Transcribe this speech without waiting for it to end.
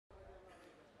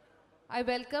I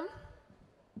welcome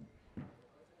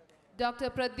Dr.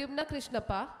 Pradumna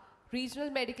Krishnapa, Regional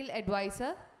Medical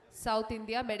Advisor, South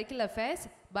India Medical Affairs,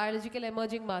 Biological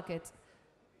Emerging Markets.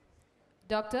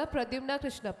 Dr. Pradumna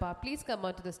Krishnapa, please come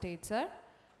onto the stage, sir.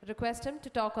 Request him to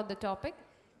talk on the topic,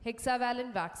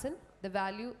 Hexavalent vaccine, the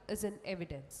value is in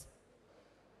evidence.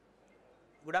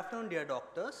 Good afternoon, dear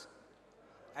doctors.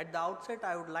 At the outset,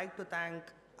 I would like to thank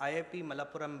IIP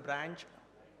Malappuram branch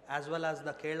as well as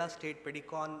the Kerala State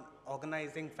Pedicon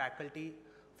organizing faculty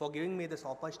for giving me this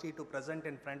opportunity to present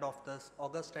in front of this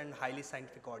august and highly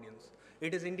scientific audience.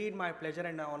 It is indeed my pleasure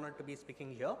and an honor to be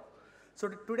speaking here. So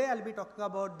today I'll be talking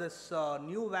about this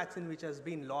new vaccine which has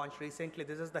been launched recently.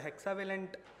 This is the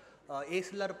hexavalent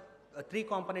acellular,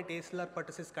 3-component acellular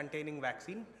pertussis containing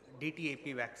vaccine,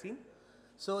 DTAP vaccine.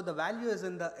 So the value is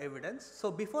in the evidence.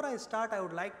 So before I start, I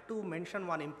would like to mention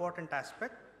one important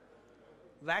aspect.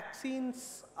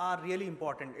 Vaccines are really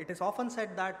important. It is often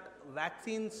said that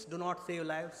vaccines do not save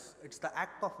lives. It's the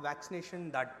act of vaccination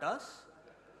that does.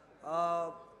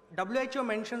 WHO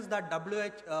mentions that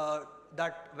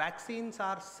that vaccines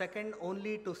are second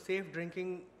only to safe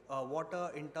drinking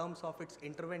water in terms of its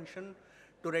intervention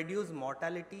to reduce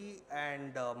mortality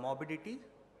and morbidity.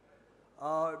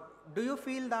 Do you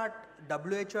feel that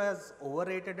WHO has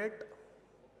overrated it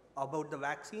about the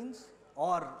vaccines,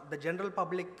 or the general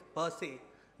public per se,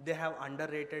 they have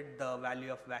underrated the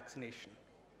value of vaccination?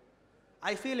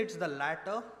 I feel it's the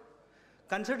latter,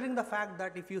 considering the fact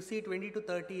that if you see 20 to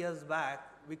 30 years back,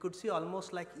 we could see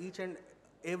almost like each and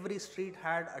every street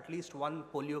had at least one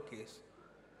polio case.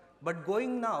 But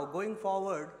going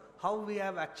forward, how we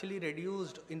have actually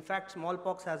reduced, in fact,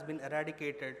 smallpox has been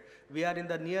eradicated. We are in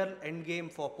the near end game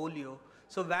for polio.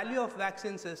 So value of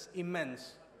vaccines is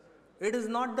immense. It is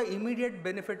not the immediate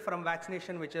benefit from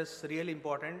vaccination which is really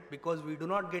important, because we do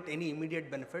not get any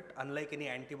immediate benefit unlike any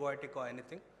antibiotic or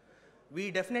anything. We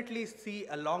definitely see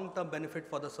a long-term benefit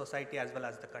for the society as well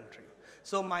as the country.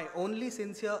 So my only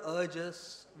sincere urge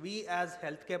is, we as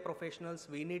healthcare professionals,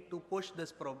 we need to push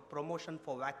this promotion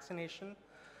for vaccination.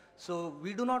 So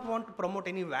we do not want to promote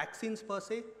any vaccines per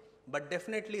se, but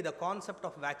definitely the concept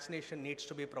of vaccination needs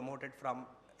to be promoted from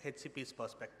HCP's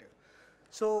perspective.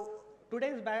 So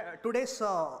today's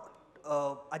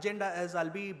agenda is, I'll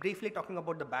be briefly talking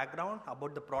about the background,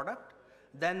 about the product.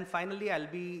 Then finally, I'll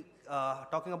be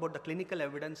talking about the clinical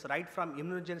evidence right from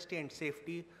immunogenicity and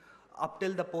safety up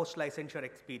till the post-licensure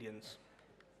experience.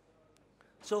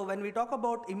 So when we talk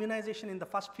about immunization in the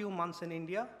first few months in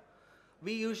India,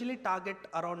 we usually target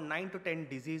around 9 to 10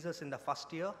 diseases in the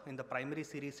first year in the primary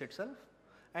series itself.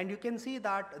 And you can see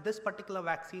that this particular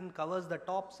vaccine covers the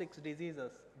top 6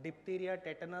 diseases: diphtheria,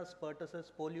 tetanus,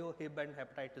 pertussis, polio, Hib, and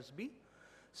hepatitis B.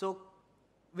 So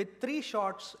with 3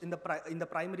 shots in the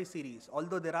primary series,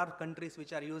 although there are countries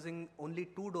which are using only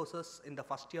 2 doses in the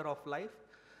first year of life,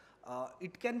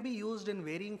 it can be used in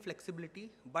varying flexibility.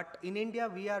 But in India,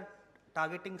 we are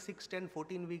targeting 6, 10,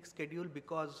 14-week schedule,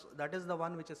 because that is the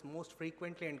one which is most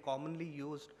frequently and commonly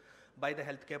used by the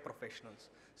healthcare professionals.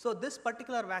 So this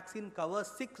particular vaccine covers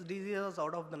 6 diseases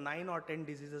out of the 9 or 10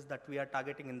 diseases that we are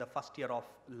targeting in the first year of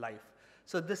life.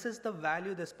 So this is the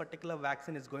value this particular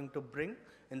vaccine is going to bring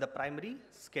in the primary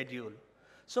schedule.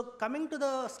 So coming to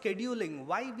the scheduling,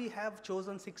 why we have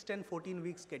chosen 6, 10,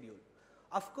 14-week schedule?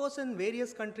 Of course, in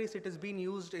various countries, it has been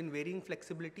used in varying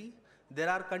flexibility. There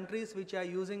are countries which are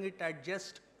using it at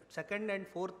just 2nd and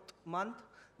 4th month.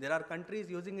 There are countries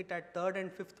using it at 3rd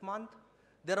and 5th month.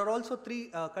 There are also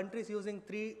 3 countries using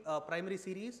 3 primary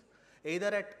series, either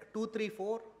at 2, 3,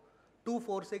 4, 2,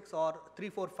 4, 6, or 3,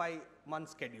 4, 5 month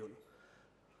schedule.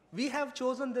 We have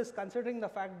chosen this considering the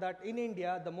fact that in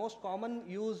India, the most common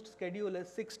used schedule is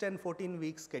 6, 10,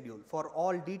 14-week schedule for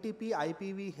all DTP,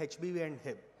 IPV, HBV, and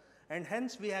Hib. And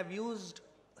hence, we have used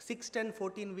 6, 10,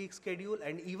 14-week schedule,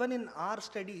 and even in our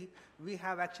study, we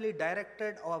have actually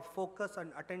directed our focus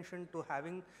and attention to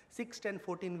having 6, 10,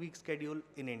 14-week schedule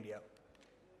in India.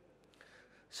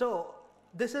 So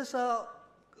this is a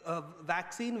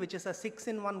vaccine which is a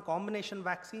 6-in-1 combination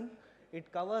vaccine.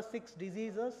 It covers 6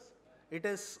 diseases. It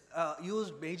is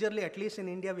used majorly, at least in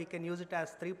India, we can use it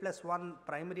as 3+1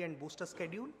 primary and booster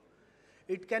schedule.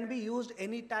 It can be used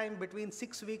any time between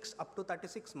 6 weeks up to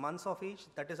 36 months of age,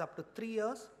 that is up to 3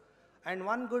 years. And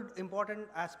one good important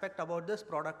aspect about this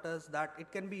product is that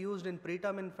it can be used in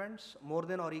preterm infants more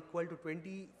than or equal to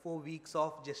 24 weeks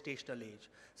of gestational age.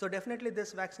 So definitely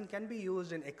this vaccine can be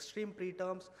used in extreme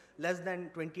preterms less than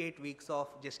 28 weeks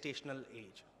of gestational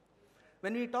age.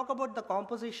 When we talk about the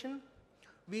composition,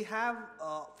 we have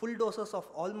full doses of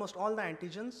almost all the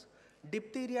antigens.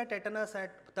 Diphtheria, tetanus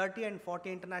at 30 and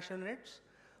 40 international units.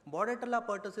 Bordetella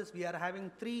pertussis, we are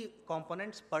having 3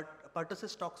 components,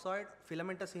 pertussis toxoid,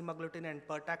 filamentous hemagglutinin and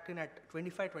pertactin at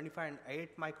 25, 25 and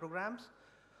 8 micrograms.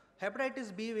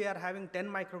 Hepatitis B, we are having 10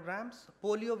 micrograms.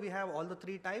 Polio, we have all the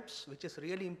 3 types, which is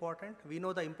really important. We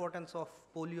know the importance of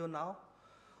polio now.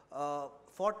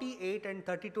 48 and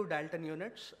 32 Dalton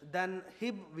units. Then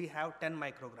Hib, we have 10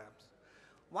 micrograms.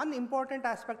 One important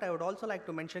aspect I would also like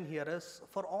to mention here is,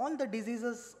 for all the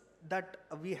diseases that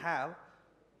we have,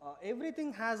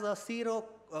 everything has a zero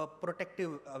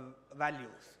protective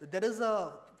values. There is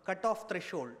a cutoff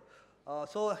threshold.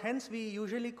 So hence we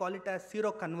usually call it as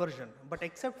zero conversion. But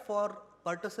except for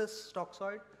pertussis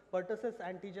toxoid, pertussis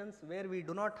antigens, where we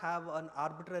do not have an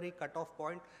arbitrary cutoff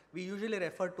point, we usually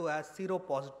refer to as zero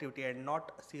positivity and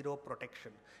not zero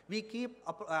protection. We keep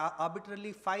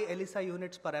arbitrarily 5 ELISA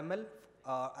units per ml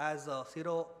as a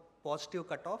zero positive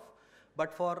cutoff.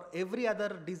 But for every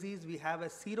other disease, we have a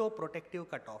zero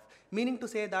protective cutoff, meaning to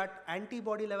say that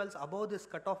antibody levels above this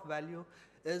cutoff value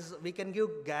is, we can give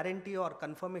guarantee or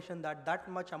confirmation that that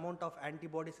much amount of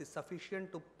antibodies is sufficient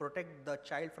to protect the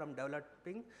child from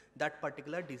developing that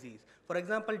particular disease. For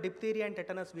example, diphtheria and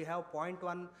tetanus, we have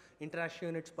 0.1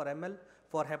 international units per ml.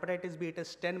 For hepatitis B, it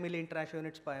is 10 milli international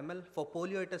units per ml. For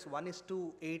polio, it is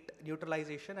 1:8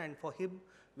 neutralization. And for Hib,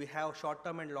 we have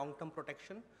short-term and long-term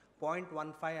protection,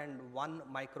 0.15 and 1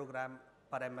 microgram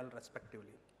per ml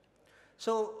respectively.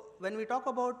 So when we talk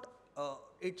about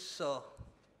its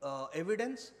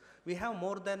evidence, we have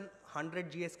more than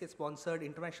 100 GSK sponsored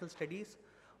international studies.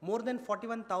 More than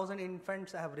 41,000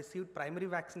 infants have received primary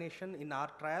vaccination in our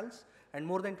trials, and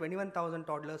more than 21,000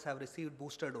 toddlers have received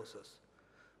booster doses.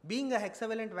 Being a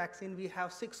hexavalent vaccine, we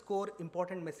have 6 core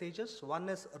important messages. One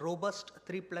is robust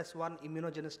 3+1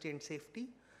 immunogenicity and safety.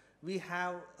 We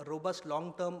have robust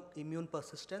long-term immune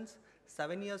persistence,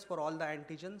 7 years for all the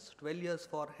antigens, 12 years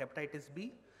for hepatitis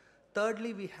B.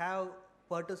 Thirdly, we have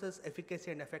pertussis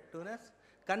efficacy and effectiveness.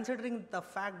 Considering the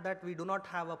fact that we do not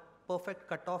have a perfect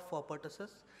cutoff for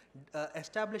pertussis,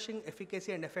 establishing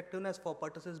efficacy and effectiveness for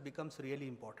pertussis becomes really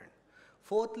important.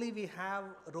 Fourthly, we have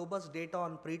robust data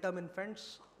on preterm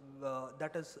infants.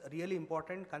 That is really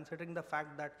important, considering the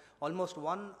fact that almost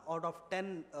 1 out of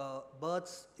 10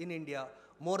 births in India,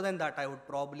 more than that I would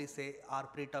probably say, are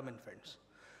preterm infants.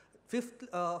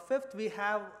 Fifth, we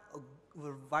have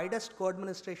widest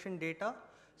co-administration data.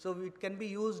 So it can be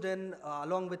used in,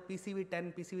 along with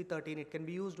PCV10, PCV13, it can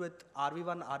be used with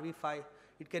RV1, RV5,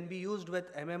 it can be used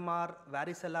with MMR,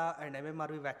 varicella and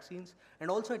MMRV vaccines, and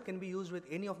also it can be used with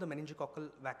any of the meningococcal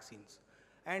vaccines.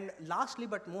 And lastly,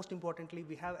 but most importantly,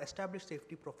 we have established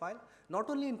safety profile, not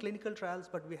only in clinical trials,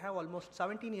 but we have almost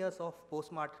 17 years of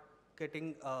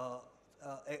post-marketing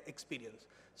experience.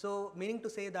 So meaning to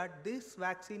say that this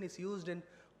vaccine is used in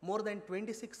more than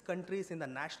 26 countries in the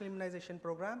national immunization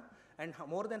program, and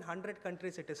more than 100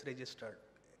 countries it is registered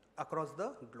across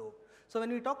the globe. So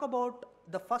when we talk about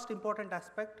the first important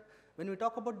aspect, when we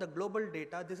talk about the global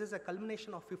data, this is a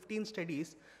culmination of 15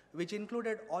 studies which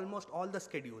included almost all the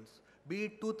schedules, be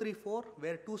it 234,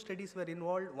 where 2 studies were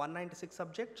involved, 196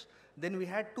 subjects. Then we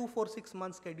had 246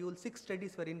 month schedule, 6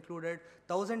 studies were included,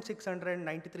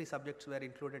 1,693 subjects were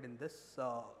included in this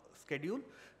schedule.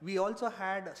 We also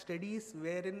had studies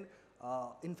wherein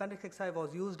infantile hexa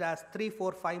was used as 3,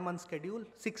 4, 5 month schedule,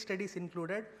 6 studies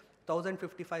included,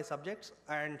 1,055 subjects,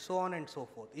 and so on and so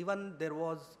forth. Even there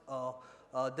was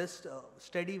this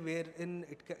study wherein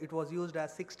it was used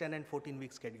as 6, 10 and 14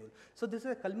 week schedule. So this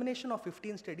is a culmination of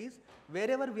 15 studies.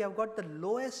 Wherever we have got the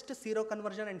lowest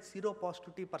seroconversion and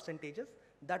seropositivity percentages,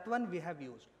 that one we have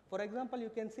used. For example,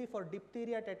 you can see for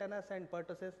diphtheria, tetanus and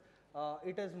pertussis,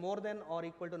 it is more than or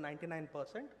equal to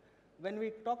 99%. When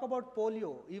we talk about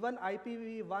polio, even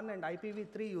IPV1 and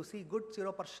IPV3, you see good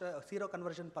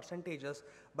seroconversion percentages,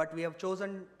 but we have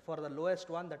chosen for the lowest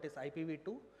one, that is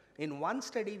IPV2. In one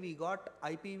study, we got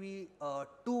IPV2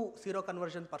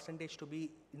 seroconversion percentage to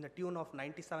be in the tune of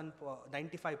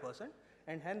 95%,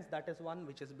 and hence that is one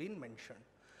which has been mentioned.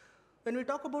 When we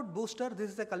talk about booster, this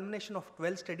is a culmination of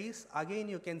 12 studies. Again,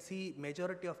 you can see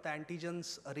majority of the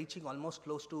antigens reaching almost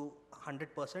close to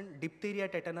 100%. Diphtheria,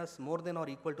 tetanus, more than or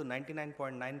equal to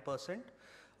 99.9%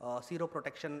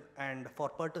 seroprotection, and for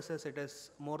pertussis, it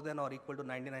is more than or equal to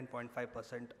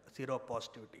 99.5%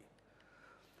 seropositivity.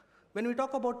 When we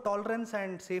talk about tolerance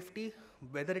and safety,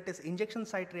 whether it is injection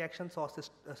site reactions or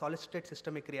solicited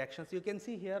systemic reactions, you can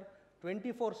see here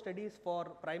 24 studies for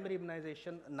primary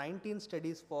immunization, 19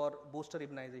 studies for booster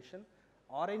immunization.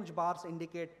 Orange bars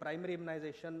indicate primary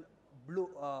immunization,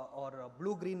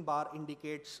 blue-green bar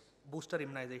indicates booster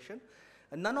immunization.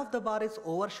 None of the bar is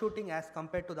overshooting as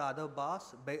compared to the other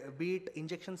bars, be it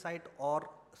injection site or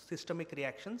systemic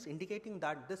reactions, indicating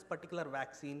that this particular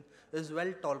vaccine is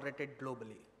well tolerated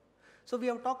globally. So we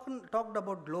have talked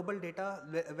about global data.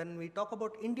 When we talk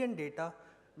about Indian data,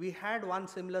 we had one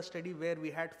similar study where we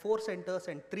had 4 centers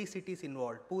and 3 cities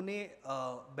involved, Pune,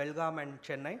 Belgaum and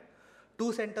Chennai.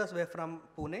 2 centers were from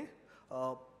Pune.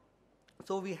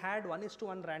 So we had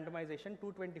 1:1 randomization,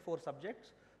 224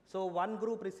 subjects. So one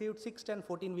group received 6, 10,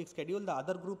 14 week schedule. The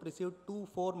other group received 2,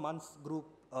 4 months group,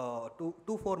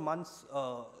 2, 4 months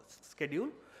schedule,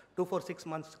 2, 4, 6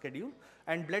 months schedule.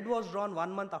 And blood was drawn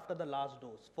 1 month after the last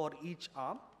dose for each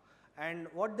arm. And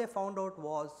what they found out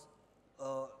was,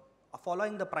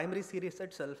 following the primary series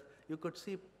itself, you could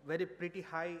see pretty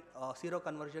high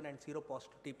seroconversion and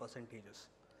seropositivity percentages.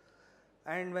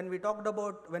 And when we talk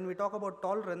about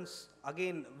tolerance,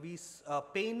 again,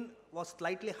 pain was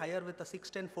slightly higher with the 6,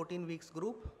 10, 14 weeks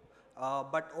group.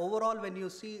 But overall, when you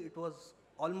see, it was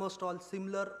almost all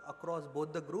similar across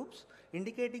both the groups,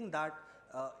 indicating that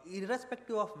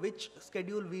irrespective of which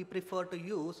schedule we prefer to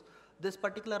use, this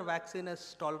particular vaccine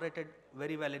is tolerated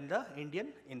very well in the Indian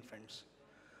infants.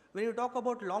 When you talk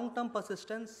about long-term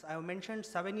persistence, I have mentioned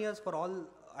 7 years for all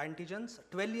antigens,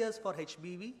 12 years for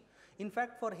HBV. In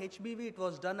fact, for HBV, it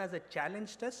was done as a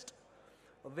challenge test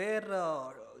where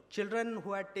children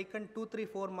who had taken 2, 3,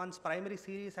 4 months primary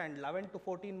series and 11 to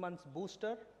 14 months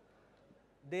booster,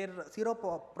 their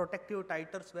seroprotective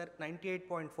titers were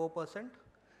 98.4%.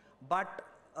 But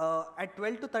at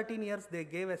 12 to 13 years, they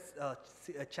gave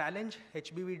a challenge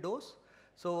HBV dose.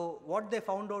 So what they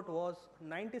found out was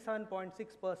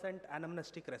 97.6%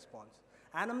 anamnestic response.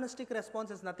 Anamnestic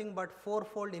response is nothing but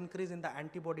 4-fold increase in the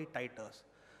antibody titers.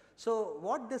 So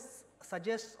what this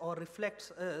suggests or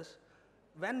reflects is,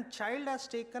 when child has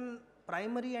taken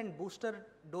primary and booster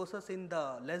doses in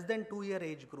the less than 2-year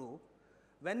age group,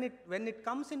 when it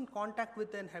comes in contact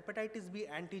with an hepatitis B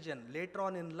antigen later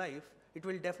on in life, it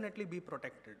will definitely be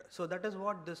protected. So that is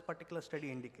what this particular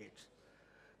study indicates.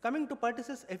 Coming to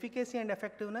pertussis efficacy and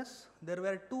effectiveness, there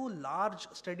were 2 large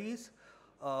studies.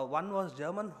 One was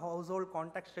German household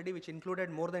contact study, which included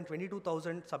more than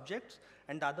 22,000 subjects,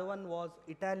 and the other one was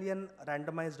Italian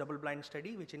randomized double-blind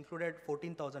study, which included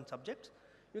 14,000 subjects.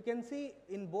 You can see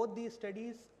in both these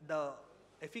studies the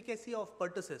efficacy of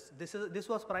pertussis. This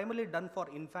was primarily done for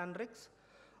Infanrix,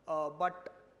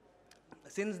 but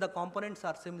since the components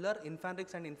are similar,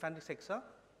 Infanrix and Infanrix Hexa,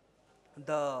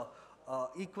 the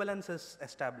equivalence is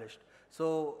established.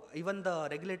 So even the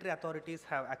regulatory authorities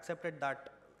have accepted that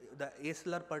the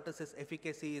acellular pertussis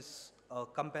efficacy is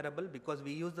comparable because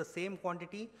we use the same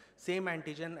quantity, same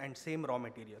antigen and same raw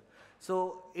material.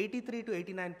 So 83 to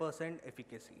 89%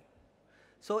 efficacy.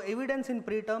 So evidence in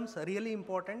preterms are really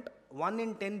important. 1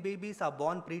 in 10 babies are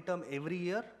born preterm every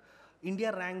year.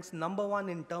 India ranks #1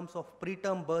 in terms of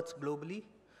preterm births globally,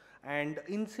 and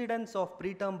incidence of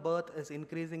preterm birth is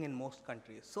increasing in most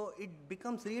countries. So it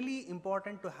becomes really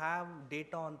important to have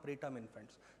data on preterm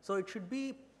infants. So it should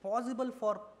be possible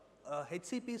for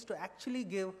HCPs to actually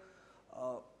give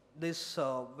these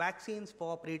vaccines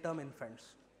for preterm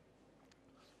infants.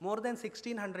 More than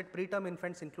 1,600 preterm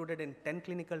infants included in 10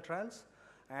 clinical trials,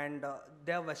 and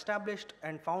they have established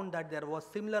and found that there was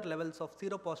similar levels of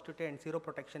seropositivity and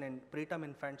seroprotection in preterm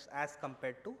infants as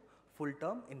compared to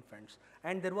full-term infants.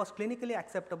 And there was clinically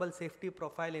acceptable safety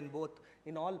profile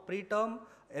in all preterm,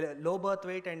 low birth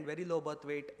weight and very low birth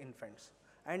weight infants.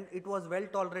 And it was well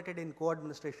tolerated in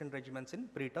co-administration regimens in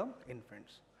preterm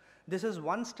infants. This is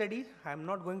one study. I am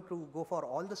not going to go for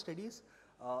all the studies.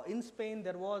 In Spain,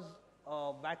 there was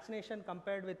vaccination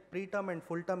compared with preterm and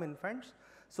full-term infants.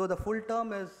 So the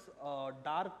full-term is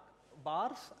dark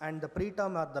bars and the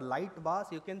preterm are the light bars.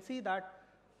 You can see that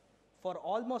for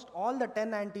almost all the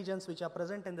 10 antigens which are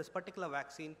present in this particular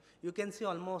vaccine, you can see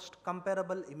almost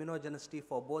comparable immunogenicity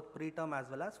for both preterm as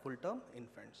well as full-term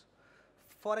infants.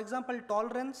 For example,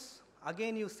 tolerance,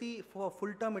 again you see for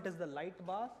full-term it is the light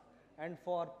bars, and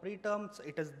for preterms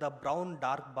it is the brown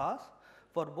dark bars.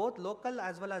 For both local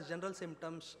as well as general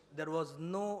symptoms, there was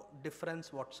no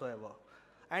difference whatsoever.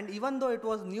 And even though it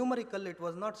was numerical, it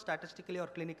was not statistically or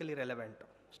clinically relevant.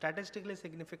 Statistically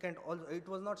significant, it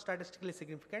was not statistically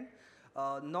significant,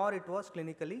 nor it was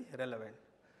clinically relevant.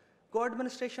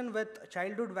 Co-administration with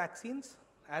childhood vaccines,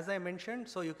 as I mentioned,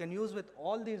 so you can use with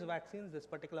all these vaccines, this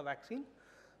particular vaccine.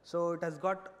 So it has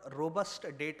got robust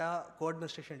data,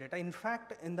 co-administration data. In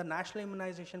fact, in the National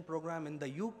Immunization Program in the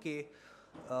UK,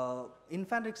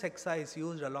 Infanrix Hexa is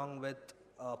used along with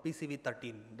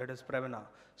PCV13, that is Prevena.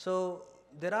 So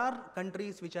there are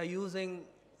countries which are using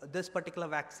this particular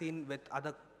vaccine with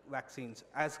other vaccines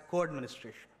as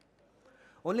co-administration.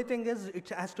 Only thing is it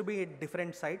has to be at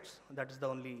different sites. That is the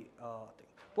only thing.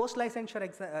 Post-licensure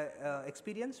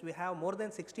experience, we have more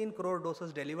than 16 crore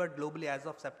doses delivered globally as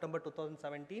of September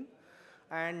 2017.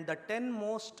 And the 10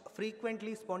 most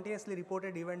frequently spontaneously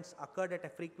reported events occurred at a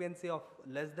frequency of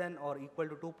less than or equal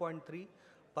to 2.3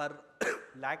 per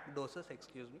lakh doses,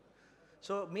 excuse me.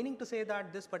 So meaning to say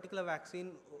that this particular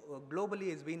vaccine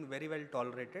globally is being very well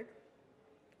tolerated.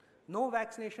 No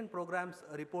vaccination programs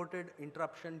reported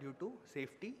interruption due to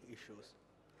safety issues.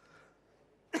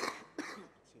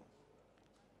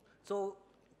 So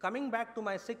coming back to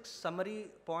my 6 summary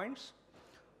points,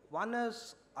 one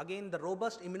is again the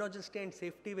robust immunogenicity and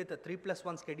safety with a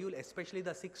 3+1 schedule, especially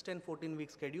the 6, 10, 14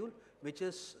 week schedule, which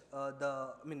is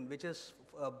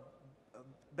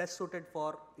best suited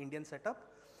for Indian setup.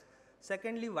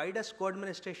 Secondly, widest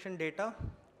co-administration data,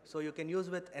 so you can use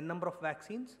with n number of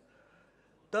vaccines.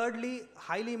 Thirdly,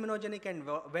 highly immunogenic and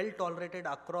well tolerated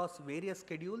across various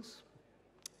schedules.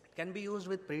 It can be used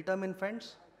with preterm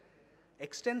infants.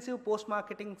 Extensive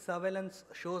post-marketing surveillance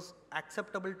shows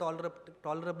acceptable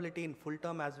tolerability in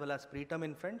full-term as well as preterm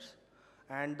infants.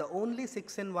 And the only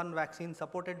 6-in-1 vaccine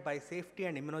supported by safety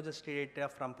and immunogenicity data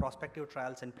from prospective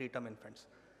trials in preterm infants.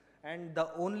 And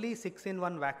the only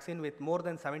 6-in-1 vaccine with more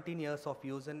than 17 years of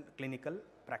use in clinical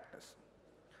practice.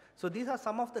 So these are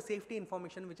some of the safety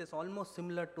information which is almost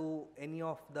similar to any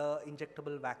of the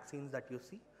injectable vaccines that you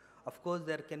see. Of course,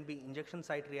 there can be injection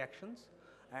site reactions,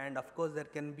 and of course there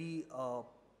can be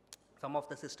some of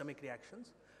the systemic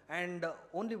reactions. And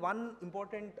only one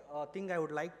important thing I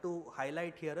would like to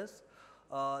highlight here is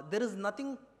there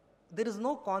is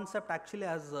no concept actually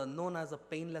as known as a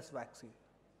painless vaccine.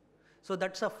 So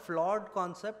that's a flawed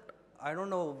concept. I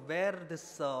don't know where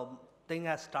this thing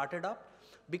has started up,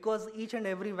 because each and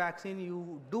every vaccine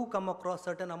you do come across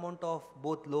certain amount of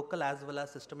both local as well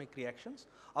as systemic reactions.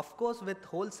 Of course, with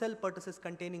whole cell pertussis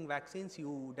containing vaccines,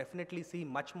 you definitely see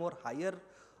much more higher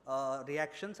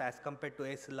reactions as compared to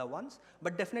acilla ones,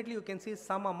 but definitely you can see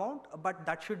some amount, but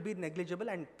that should be negligible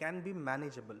and can be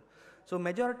manageable. So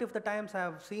majority of the times I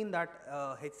have seen that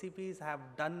HCPs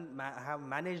have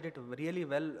managed it really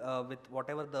well with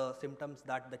whatever the symptoms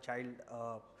that the child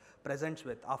presents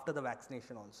with after the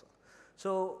vaccination also.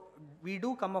 So we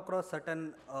do come across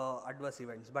certain adverse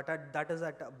events, but that is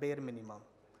at a bare minimum.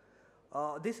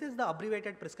 This is the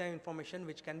abbreviated prescribing information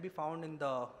which can be found in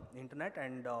the internet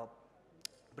and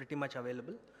pretty much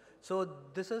available. So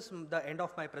this is the end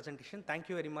of my presentation. Thank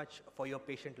you very much for your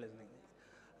patient listening.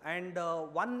 And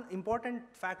one important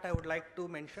fact I would like to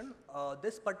mention,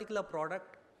 this particular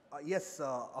product, yes,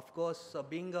 of course,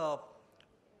 being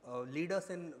leaders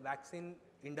in vaccine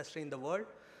industry in the world,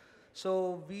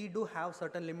 so we do have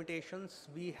certain limitations.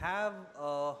 We have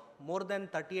more than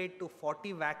 38 to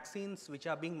 40 vaccines which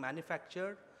are being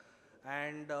manufactured,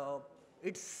 and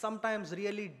it's sometimes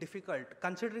really difficult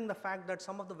considering the fact that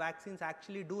some of the vaccines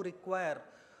actually do require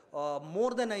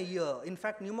more than a year. In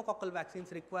fact, pneumococcal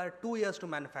vaccines require 2 years to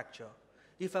manufacture.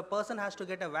 If a person has to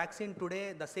get a vaccine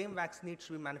today, the same vaccine needs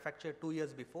to be manufactured 2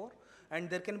 years before, and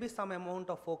there can be some amount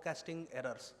of forecasting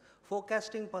errors.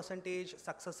 Forecasting percentage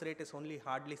success rate is only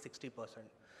hardly 60%.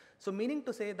 So meaning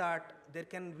to say that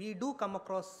we do come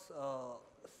across a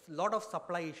lot of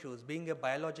supply issues being a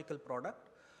biological product.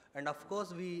 And of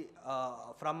course, we,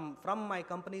 from my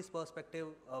company's perspective,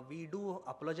 we do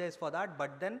apologize for that,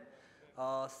 but then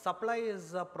supply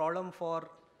is a problem for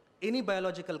any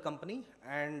biological company,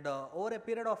 and over a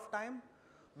period of time,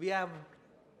 we have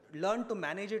learned to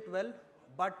manage it well.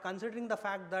 But considering the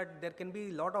fact that there can be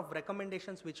a lot of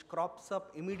recommendations which crops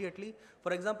up immediately.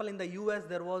 For example, in the US,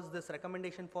 there was this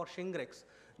recommendation for Shingrix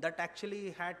that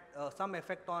actually had some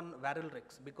effect on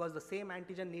Varilrix, because the same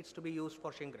antigen needs to be used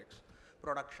for Shingrix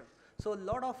production. So a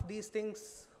lot of these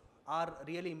things are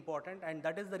really important, and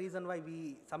that is the reason why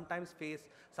we sometimes face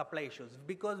supply issues,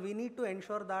 because we need to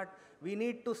ensure that we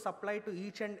need to supply to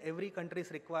each and every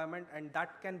country's requirement, and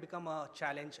that can become a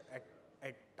challenge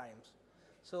at times.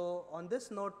 So on this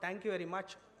note, thank you very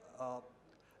much,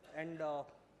 and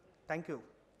thank you.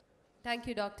 Thank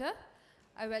you, Doctor.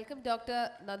 I welcome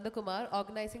Dr. Nandakumar,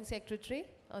 Organizing Secretary,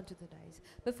 onto the dais.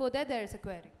 Before that, there is a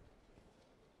query.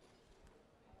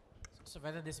 So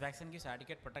whether this vaccine gives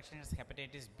adequate protection against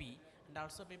hepatitis B, and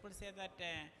also people say that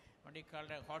what do you call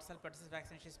whole cell pertussis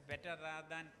vaccination is better rather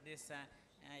than this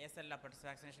SLR pertussis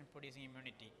vaccination producing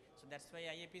immunity. So that's why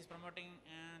IAP is promoting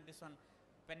this one.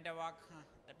 Pendavac,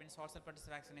 that means whole cell pertussis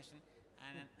vaccination,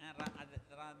 and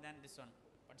rather than this one.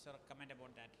 What's your comment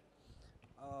about that?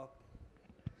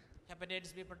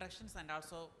 Hepatitis B protections and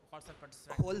also whole cell pertussis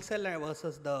vaccination. Whole cell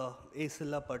versus the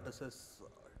acilla pertussis.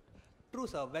 True,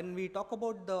 sir. When we talk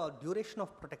about the duration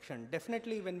of protection,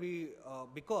 definitely when we,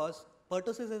 because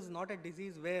pertussis is not a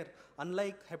disease where,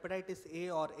 unlike hepatitis A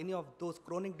or any of those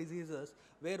chronic diseases,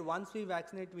 where once we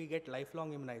vaccinate, we get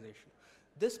lifelong immunization.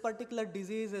 This particular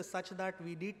disease is such that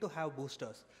we need to have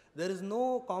boosters. There is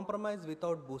no compromise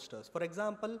without boosters. For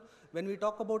example, when we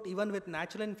talk about even with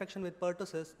natural infection with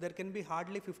pertussis, there can be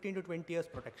hardly 15 to 20 years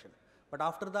protection. But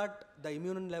after that, the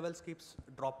immune levels keeps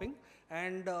dropping.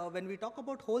 And when we talk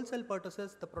about whole cell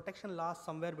pertussis, the protection lasts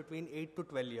somewhere between 8 to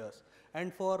 12 years.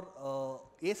 And for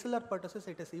acellular pertussis,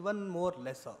 it is even more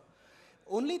lesser.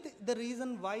 Only the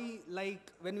reason why,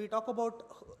 like when we talk about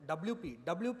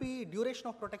WP duration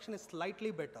of protection is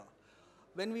slightly better.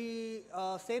 When we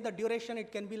say the duration,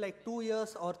 it can be like 2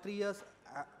 years or 3 years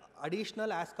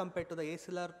additional as compared to the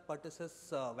acellular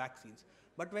pertussis vaccines.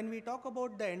 But when we talk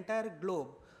about the entire globe,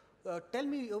 tell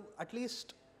me at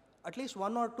least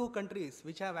 1 or 2 countries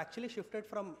which have actually shifted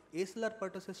from acellular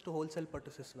pertussis to whole cell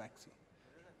pertussis vaccine.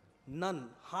 None,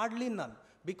 hardly none.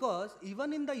 Because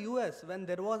even in the US, when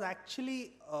there was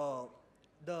actually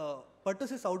the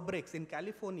pertussis outbreaks in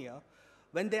California,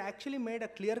 when they actually made a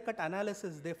clear-cut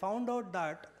analysis, they found out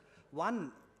that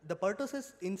one, the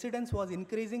pertussis incidence was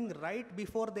increasing right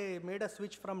before they made a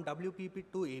switch from WPP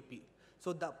to AP.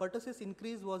 So the pertussis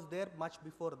increase was there much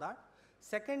before that.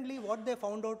 Secondly, what they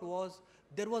found out was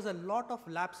there was a lot of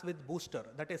lapse with booster,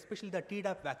 that especially the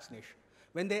Tdap vaccination.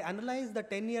 When they analyzed the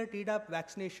 10-year Tdap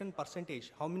vaccination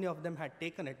percentage, how many of them had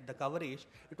taken it, the coverage,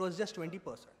 it was just 20%.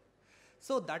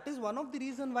 So that is one of the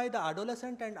reasons why the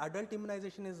adolescent and adult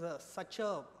immunization is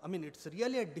it's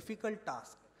really a difficult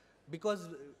task. Because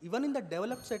even in the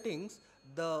developed settings,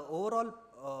 the overall,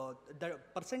 the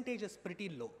percentage is pretty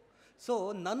low.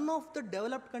 So none of the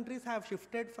developed countries have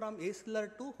shifted from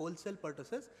acellular to whole cell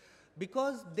pertussis,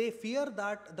 because they fear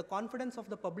that the confidence of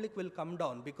the public will come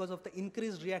down because of the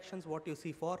increased reactions what you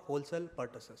see for whole cell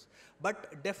pertussis.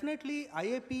 But definitely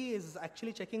IAP is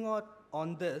actually checking out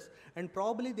on this, and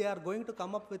probably they are going to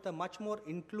come up with a much more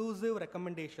inclusive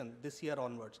recommendation this year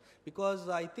onwards, because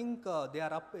I think they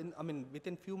are up in,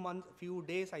 within few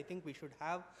days, I think we should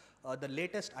have the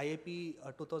latest IAP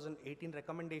 2018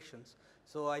 recommendations.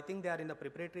 So I think they are in the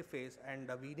preparatory phase,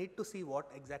 and we need to see what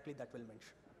exactly that will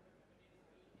mention.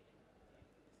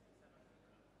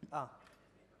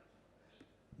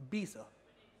 B, sir.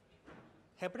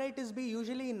 Hepatitis B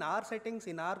usually in our settings,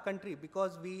 in our country,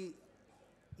 because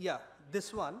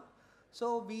this one.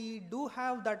 So we do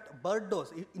have that bird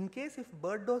dose. In case if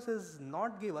bird dose is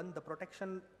not given, the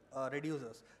protection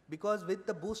reduces. Because with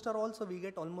the booster also we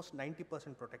get almost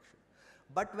 90% protection.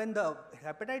 But when the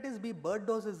hepatitis B bird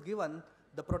dose is given,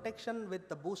 the protection with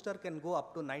the booster can go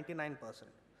up to 99%.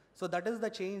 So that is the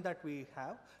change that we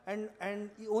have, and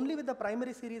only with the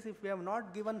primary series, if we have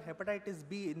not given hepatitis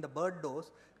B in the bird dose,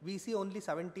 we see only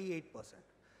 78%.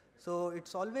 So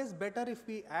it's always better if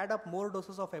we add up more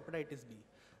doses of hepatitis B,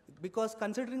 because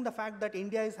considering the fact that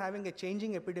India is having a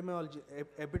changing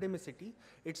epidemicity,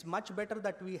 it's much better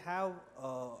that we have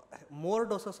more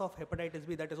doses of hepatitis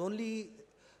B. That is only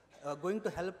going to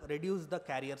help reduce the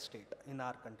carrier state in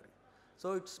our country.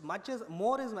 So it's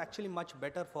more is actually much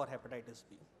better for hepatitis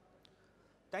B.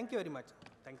 Thank you very much.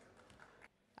 Thank you.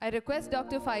 I request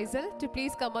Dr. Faisal to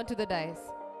please come onto the dais.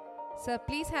 Sir,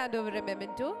 please hand over a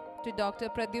memento to Dr.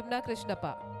 Pradumna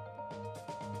Krishnapa.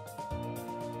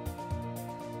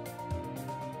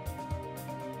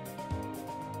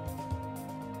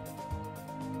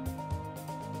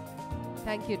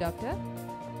 Thank you, Doctor.